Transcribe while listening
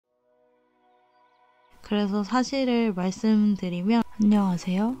그래서 사실을 말씀드리면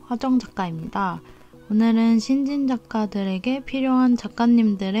안녕하세요, 화정작가입니다. 오늘은 신진 작가들에게 필요한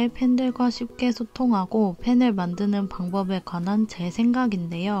작가님들의 팬들과 쉽게 소통하고 팬을 만드는 방법에 관한 제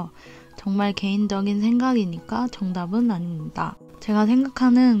생각인데요. 정말 개인적인 생각이니까 정답은 아닙니다. 제가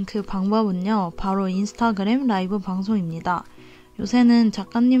생각하는 그 방법은요, 바로 인스타그램 라이브 방송입니다. 요새는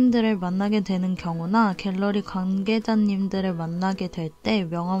작가님들을 만나게 되는 경우나 갤러리 관계자님들을 만나게 될 때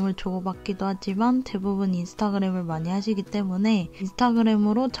명함을 주고받기도 하지만 대부분 인스타그램을 많이 하시기 때문에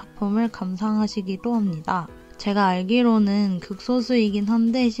인스타그램으로 작품을 감상하시기도 합니다. 제가 알기로는 극소수이긴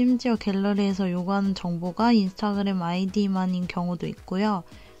한데 심지어 갤러리에서 요구하는 정보가 인스타그램 아이디만인 경우도 있고요.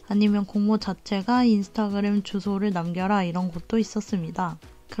 아니면 공모 자체가 인스타그램 주소를 남겨라 이런 것도 있었습니다.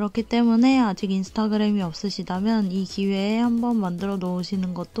 그렇기 때문에 아직 인스타그램이 없으시다면 이 기회에 한번 만들어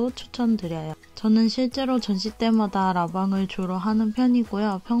놓으시는 것도 추천드려요. 저는 실제로 전시 때마다 라방을 주로 하는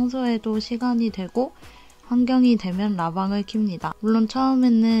편이고요. 평소에도 시간이 되고 환경이 되면 라방을 킵니다. 물론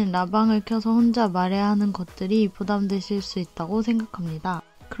처음에는 라방을 켜서 혼자 말해야 하는 것들이 부담되실 수 있다고 생각합니다.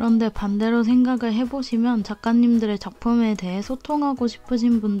 그런데 반대로 생각을 해보시면 작가님들의 작품에 대해 소통하고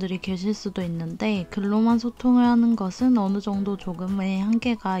싶으신 분들이 계실 수도 있는데 글로만 소통을 하는 것은 어느 정도 조금의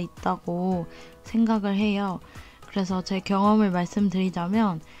한계가 있다고 생각을 해요. 그래서 제 경험을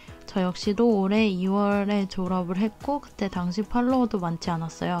말씀드리자면 저 역시도 올해 2월에 졸업을 했고 그때 당시 팔로워도 많지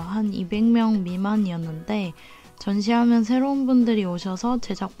않았어요. 한 200명 미만이었는데 전시하면 새로운 분들이 오셔서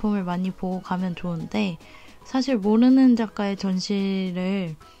제 작품을 많이 보고 가면 좋은데 사실 모르는 작가의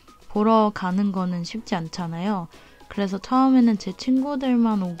전시를 보러 가는 거는 쉽지 않잖아요. 그래서 처음에는 제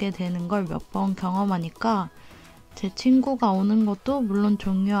친구들만 오게 되는 걸 몇 번 경험하니까 제 친구가 오는 것도 물론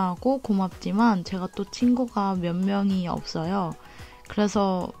중요하고 고맙지만 제가 또 친구가 몇 명이 없어요.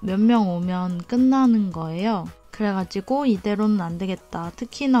 그래서 몇 명 오면 끝나는 거예요. 그래가지고 이대로는 안 되겠다.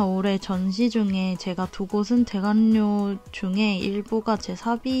 특히나 올해 전시 중에 제가 두 곳은 대관료 중에 일부가 제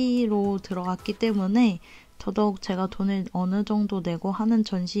사비로 들어갔기 때문에 더더욱 제가 돈을 어느 정도 내고 하는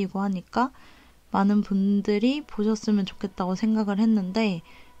전시이고 하니까 많은 분들이 보셨으면 좋겠다고 생각을 했는데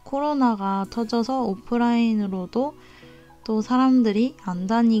코로나가 터져서 오프라인으로도 또 사람들이 안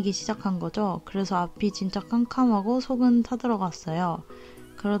다니기 시작한 거죠. 그래서 앞이 진짜 깜깜하고 속은 타들어갔어요.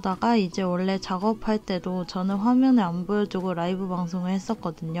 그러다가 이제 원래 작업할 때도 저는 화면을 안 보여주고 라이브 방송을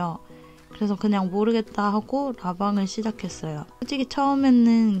했었거든요. 그래서 그냥 모르겠다 하고 라방을 시작했어요. 솔직히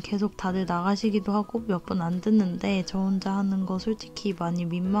처음에는 계속 다들 나가시기도 하고 몇 번 안 듣는데 저 혼자 하는 거 솔직히 많이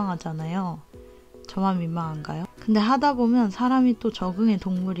민망하잖아요. 저만 민망한가요? 근데 하다 보면 사람이 또 적응의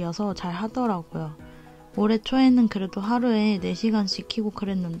동물이어서 잘 하더라고요. 올해 초에는 그래도 하루에 4시간씩 키고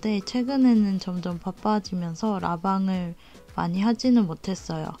그랬는데 최근에는 점점 바빠지면서 라방을 많이 하지는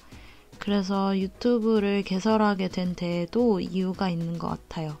못했어요. 그래서 유튜브를 개설하게 된 데에도 이유가 있는 것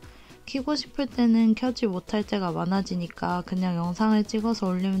같아요. 키고 싶을 때는 켜지 못할 때가 많아지니까 그냥 영상을 찍어서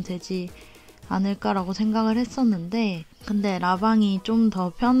올리면 되지 않을까라고 생각을 했었는데 근데 라방이 좀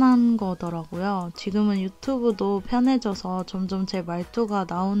더 편한 거더라고요. 지금은 유튜브도 편해져서 점점 제 말투가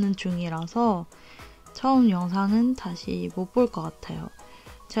나오는 중이라서 처음 영상은 다시 못 볼 것 같아요.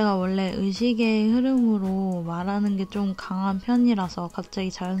 제가 원래 의식의 흐름으로 말하는 게 좀 강한 편이라서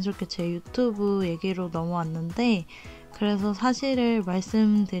갑자기 자연스럽게 제 유튜브 얘기로 넘어왔는데 그래서 사실을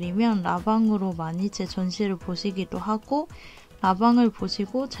말씀드리면 라방으로 많이 제 전시를 보시기도 하고 라방을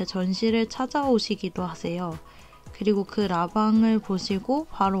보시고 제 전시를 찾아오시기도 하세요. 그리고 그 라방을 보시고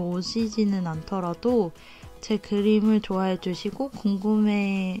바로 오시지는 않더라도 제 그림을 좋아해 주시고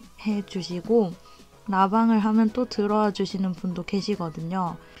궁금해 주시고 라방을 하면 또 들어와 주시는 분도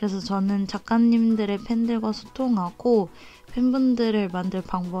계시거든요. 그래서 저는 작가님들의 팬들과 소통하고 팬분들을 만들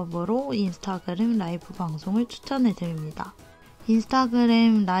방법으로 인스타그램 라이브 방송을 추천해 드립니다.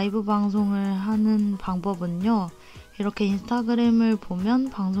 인스타그램 라이브 방송을 하는 방법은요. 이렇게 인스타그램을 보면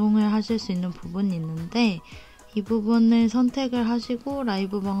방송을 하실 수 있는 부분이 있는데 이 부분을 선택을 하시고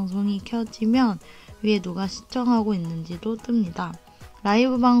라이브 방송이 켜지면 위에 누가 시청하고 있는지도 뜹니다.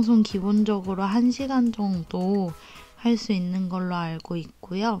 라이브 방송 기본적으로 1시간 정도 할 수 있는 걸로 알고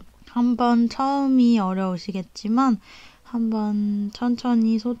있고요. 한번 처음이 어려우시겠지만 한번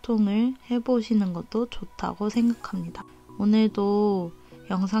천천히 소통을 해보시는 것도 좋다고 생각합니다. 오늘도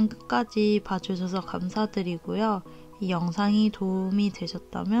영상 끝까지 봐주셔서 감사드리고요. 이 영상이 도움이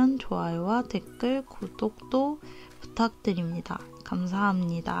되셨다면 좋아요와 댓글, 구독도 부탁드립니다.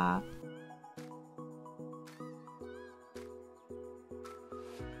 감사합니다.